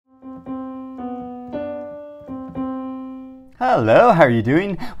Hello, how are you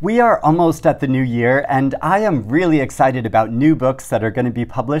doing? We are almost at the new year, and I am really excited about new books that are going to be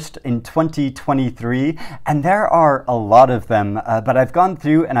published in 2023, and there are a lot of them, but I've gone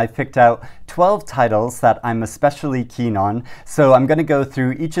through and I've picked out 12 titles that I'm especially keen on. So I'm going to go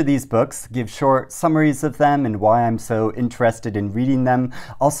through each of these books, give short summaries of them and why I'm so interested in reading them.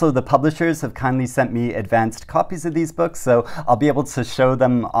 Also, the publishers have kindly sent me advanced copies of these books, so I'll be able to show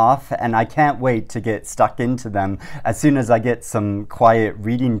them off, and I can't wait to get stuck into them as soon as I get some quiet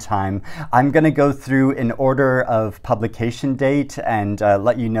reading time. I'm going to go through in order of publication date and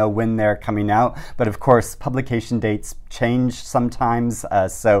let you know when they're coming out, but of course publication dates change sometimes,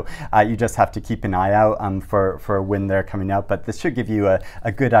 so you just have to keep an eye out for when they're coming out, but this should give you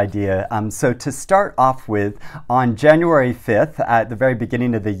a good idea. So to start off with, on January 5th, at the very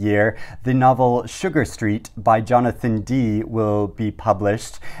beginning of the year, the novel Sugar Street by Jonathan Dee will be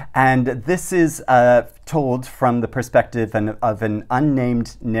published, and this is told from the perspective of an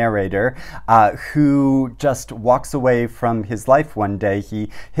unnamed narrator who just walks away from his life one day. He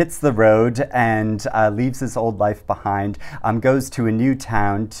hits the road and leaves his old life behind, goes to a new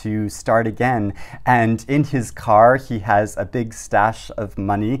town to start again, and in his car he has a big stash of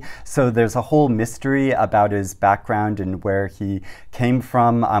money. So there's a whole mystery about his background and where he came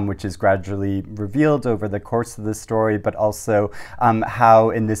from, which is gradually revealed over the course of the story, but also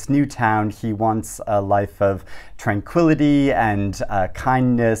how in this new town he wants a life of tranquility and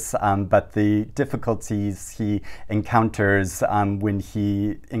kindness, but the difficulties he encounters when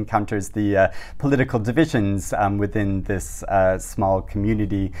he encounters the political divisions within this small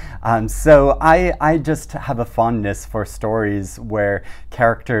community. So I just have a fondness for stories where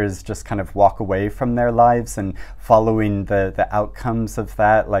characters just kind of walk away from their lives and following the outcomes of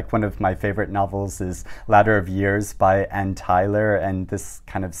that. Like, one of my favorite novels is Ladder of Years by Anne Tyler, and this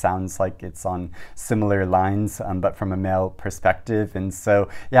kind of sounds like it's on similar lines, but from a male perspective. And so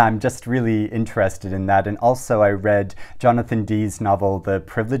yeah, I'm just really interested in that. And also I read Jonathan Dee's novel The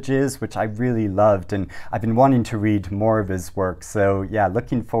Privileges, which I really loved, and I've been wanting to read more of his work, so yeah,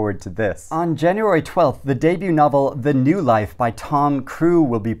 looking forward to this. On January 12th, the debut novel The New Life by Tom Crewe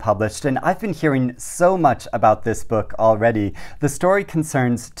will be published, and I've been hearing so much about this book already. The story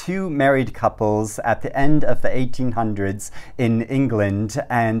concerns two married couples at the end of the 1800s in England,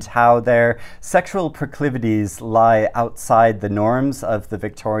 and how their sexual proclivities lie outside the norms of the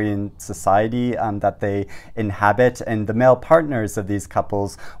Victorian society that they inhabit, and the male partners of these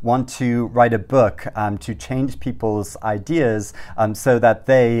couples want to write a book to change people's ideas so that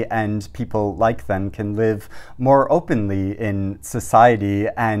they and people like them can live more openly in society.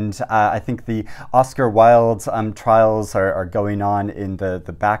 And I think the Oscar Wilde trials are going on in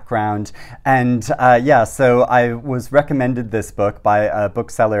the background, and yeah, so I was recommended this book by a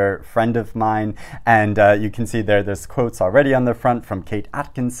bookseller friend of mine, and you can see there's quotes already on the front from Kate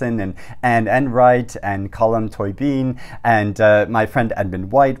Atkinson and Anne Enright and Colm Toibin, and my friend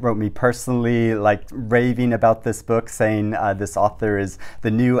Edmund White wrote me personally, like, raving about this book, saying this author is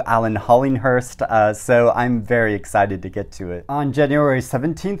the new Alan Hollinghurst, so I'm very excited to get to it. On January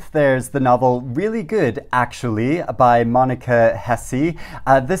 17th, there's the novel Really Good, Actually by Monica Heisey.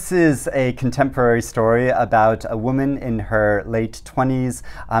 This is a contemporary story about a woman in her late 20s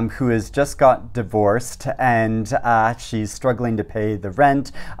who has just got divorced, and she's struggling to pay the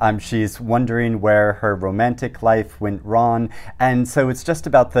rent. She's wondering where her romantic life went wrong, and so it's just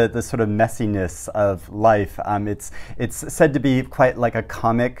about the sort of messiness of life. It's said to be quite like a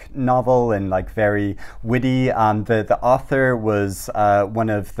comic novel and like very witty. The author was one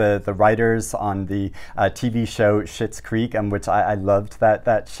of the writers on the TV show Schitt's Creek, which I loved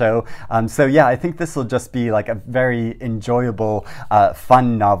that show. So yeah, I think this will just be like a very enjoyable,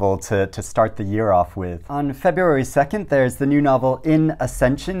 fun novel to start the year off with. On February 2nd, there's the new novel In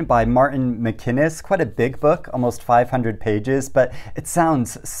Ascension by Martin MacInnes. Quite a big book, almost 500 pages, but it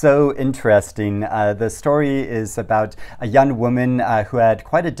sounds so interesting. The story is about a young woman who had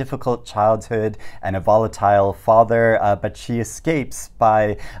quite a difficult childhood and a volatile father, but she escapes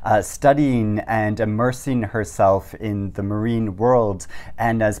by studying and immersing herself in the marine world.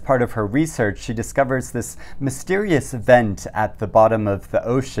 And as part of her research, she discovers this mysterious vent at the bottom of the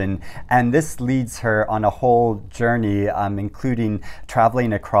ocean, and this leads her on a whole journey, including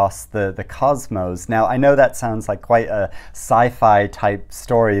traveling across the cosmos. Now, I know that sounds like quite a sci-fi type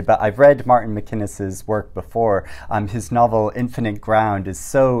story, but I've read Martin MacInnes's work before. His novel Infinite Ground is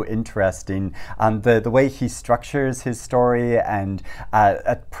so interesting. The way he structures his story and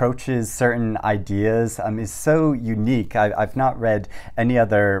approaches certain ideas is so unique. I've not read any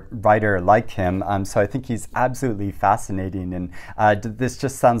other writer like him, so I think he's absolutely fascinating, and this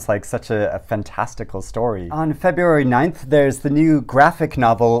just sounds like such a fantastical story. On February 9th, there's the new graphic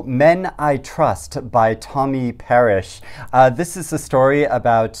novel Men I Trust by Tommi Parrish. This is a story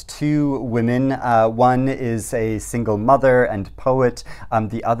about two women. One is a single mother and poet.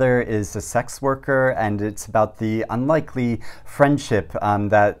 The other is a sex worker, and it's about the unlikely friendship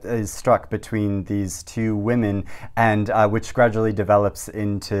that is struck between these two women, and which gradually develops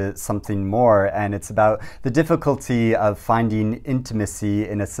into something more. And it's about the difficulty of finding intimacy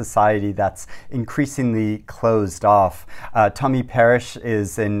in a society that's increasingly closed off. Tommi Parrish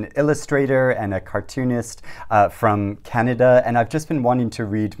is an illustrator and a cartoonist from Canada, and I've just been wanting to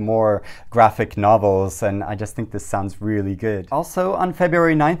read more graphic novels, and I just think this sounds really good. Also on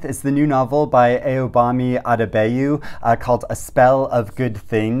February 9th is the new novel by Ayobami Adebayo called A Spell of Good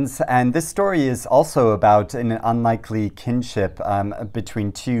Things, and this story is also about an unlikely kinship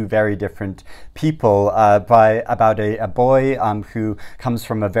between two very different people, about a boy who comes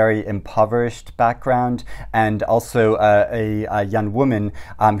from a very impoverished background, and also a young woman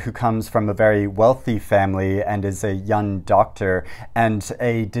who comes from a very wealthy family and is a young doctor. And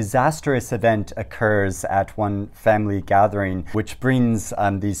a disastrous event occurs at one family gathering which brings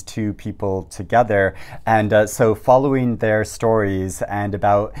these two people together. And so following their stories and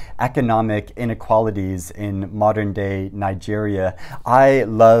about economic inequalities in modern day Nigeria, I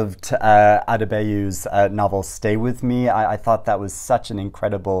loved Adebayo's novel Stay With Me. I thought that was such an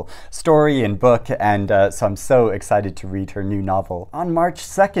incredible story and book, and so I'm so excited to read her new novel. On March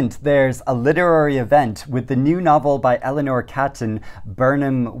 2nd, there's a literary event with the new novel by Eleanor Catton,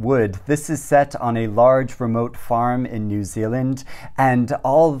 Birnam Wood. This is set on a large remote farm in New Zealand, and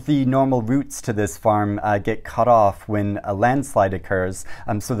all the normal routes to this farm get cut off when a landslide occurs,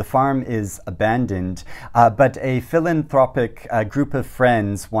 so the farm is abandoned. But a philanthropic group of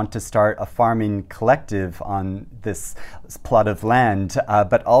friends want to start a farming collective on this plot of land,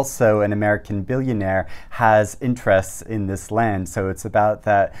 but also an American billionaire has interests in this land, so it's about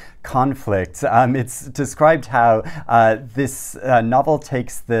that conflict. It's described how this novel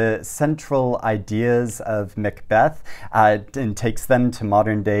takes the central ideas of Macbeth and takes them to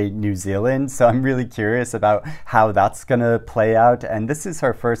modern day New Zealand, so I'm really curious about how that's gonna play out. And this is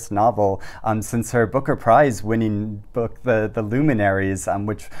her first novel since her Booker Prize winning book, The Luminaries,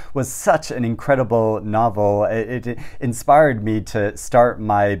 which was such an incredible novel. It inspired me to start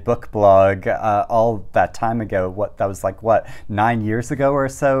my book blog all that time ago. That was like, what, 9 years ago or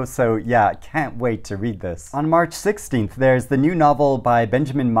so? So yeah, can't wait to read this. On March 16th, there's the new novel by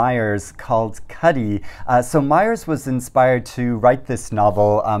Benjamin Myers called Cuddy. So Myers was inspired to write this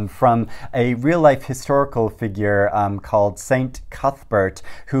novel from a real-life historical figure called Saint Cuthbert,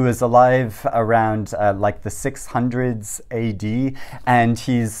 who is alive around like the 600s AD, and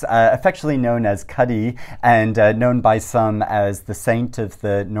he's affectionately known as Cuddy, and known by some as the Saint of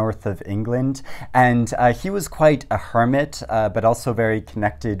the North of England. And he was quite a hermit, but also very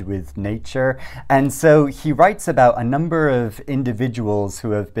connected with nature. And so he writes about a number of individuals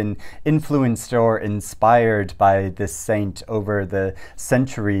who have been influenced or inspired by this saint over the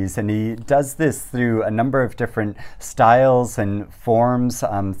centuries. And he does this through a number of different styles and forms,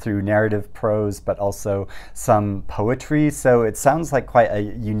 through narrative prose, but also some poetry. So it sounds like quite a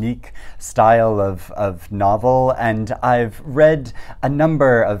unique style of novel. And I've read a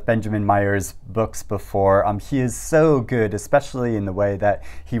number of Benjamin Myers' books before. He is so good, especially in the way that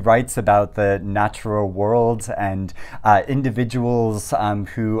he writes about the natural world and individuals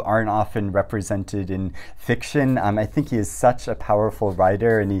who aren't often represented in fiction. I think he is such a powerful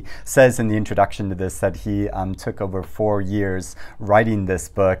writer, and he says in the introduction to this that he took over 4 years writing this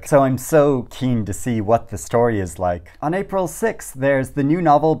book. So I'm so keen to see what the story is like. On April 6th, there's the new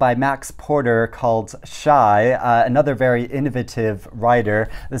novel by Max Porter called Shy, another very innovative writer.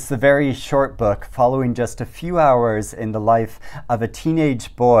 This is a very short book following just a few hours in the life of a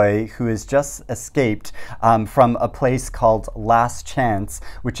teenage boy who has just escaped from a place called Last Chance,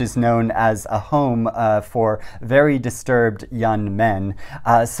 which is known as a home for very disturbed young men.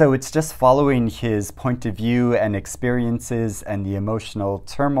 So it's just following his point of view and experiences and the emotional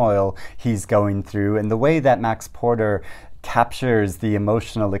turmoil he's going through, and the way that Max Porter captures the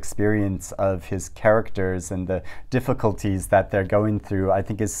emotional experience of his characters and the difficulties that they're going through, I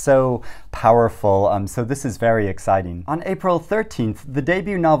think is so powerful. So this is very exciting. On April 13th, the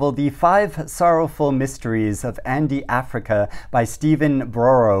debut novel, The 5 Sorrowful Mysteries of Andy Africa by Stephen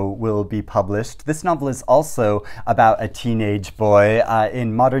Buoror will be published. This novel is also about a teenage boy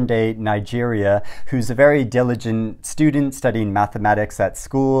in modern-day Nigeria who's a very diligent student studying mathematics at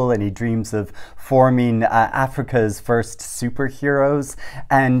school, and he dreams of forming Africa's first superheroes.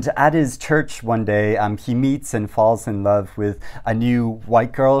 And at his church one day, he meets and falls in love with a new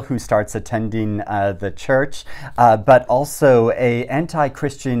white girl who starts attending the church, but also a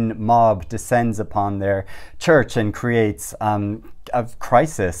anti-Christian mob descends upon their church and creates a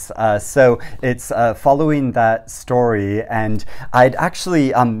crisis. So it's following that story, and I'd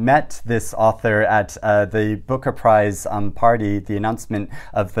actually met this author at the Booker Prize party, the announcement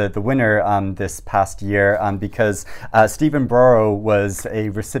of the winner this past year, because Stephen Buoror was a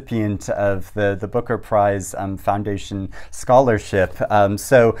recipient of the Booker Prize Foundation scholarship.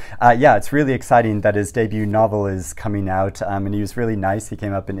 So yeah, it's really exciting that his debut novel is coming out, and he was really nice. He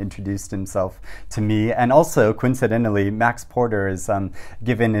came up and introduced himself to me, and also coincidentally, Max Porter is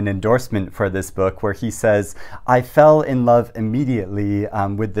given an endorsement for this book where he says, "I fell in love immediately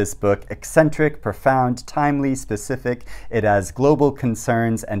with this book. Eccentric, profound, timely, specific. It has global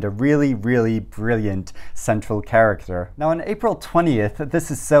concerns and a really, really brilliant central character." Now on April 20th, this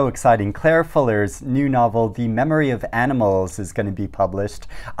is so exciting, Claire Fuller's new novel, The Memory of Animals, is going to be published.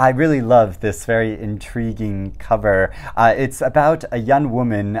 I really love this very intriguing cover. It's about a young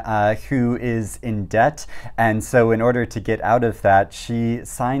woman who is in debt, and so in order to get out of that, she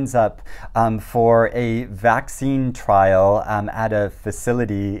signs up for a vaccine trial at a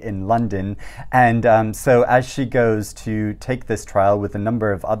facility in London. And so as she goes to take this trial with a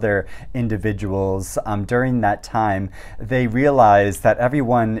number of other individuals, during that time, they realize that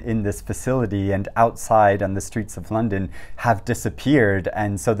everyone in this facility and outside on the streets of London have disappeared.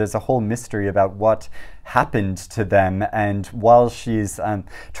 And so there's a whole mystery about what happened to them. And while she's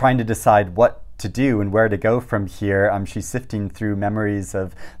trying to decide what to do and where to go from here, she's sifting through memories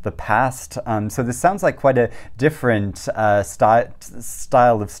of the past. So this sounds like quite a different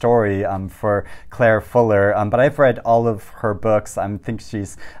style of story for Claire Fuller, but I've read all of her books. I think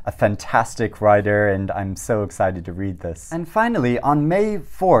she's a fantastic writer, and I'm so excited to read this. And finally, on May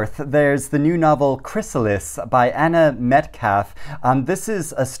 4th, there's the new novel Chrysalis by Anna Metcalfe. This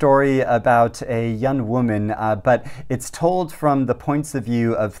is a story about a young woman, but it's told from the points of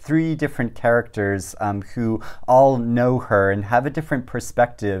view of three different characters who all know her and have a different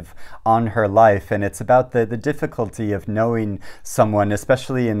perspective on her life. And it's about the difficulty of knowing someone,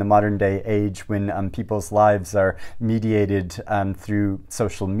 especially in the modern day age when people's lives are mediated through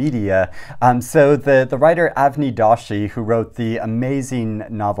social media. So the writer Avni Doshi, who wrote the amazing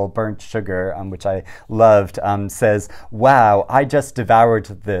novel Burnt Sugar, which I loved, says, "Wow, I just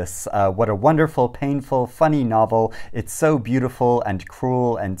devoured this. What a wonderful, painful, funny novel. It's so beautiful and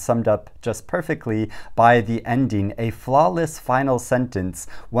cruel and summed up just perfectly by the ending. A flawless final sentence,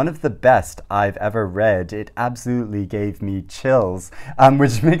 one of the best I've ever read. It absolutely gave me chills,"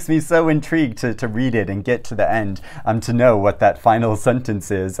 which makes me so intrigued to read it and get to the end, to know what that final sentence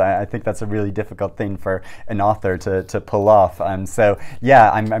is. I think that's a really difficult thing for an author to pull off. So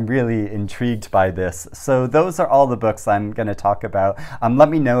yeah, I'm really intrigued by this. So those are all the books I'm going to talk about. Let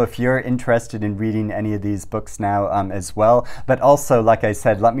me know if you're interested in reading any of these books now as well. But also, like I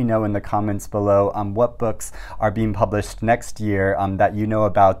said, let me know in the comments below what books are being published next year that you know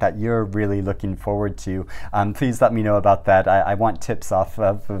about, that you're really looking forward to. Please let me know about that. I want tips off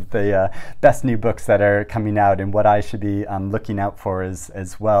of the best new books that are coming out and what I should be looking out for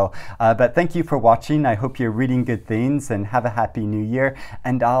as well. But thank you for watching. I hope you're reading good things, and have a happy new year,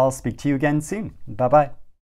 and I'll speak to you again soon. Bye-bye.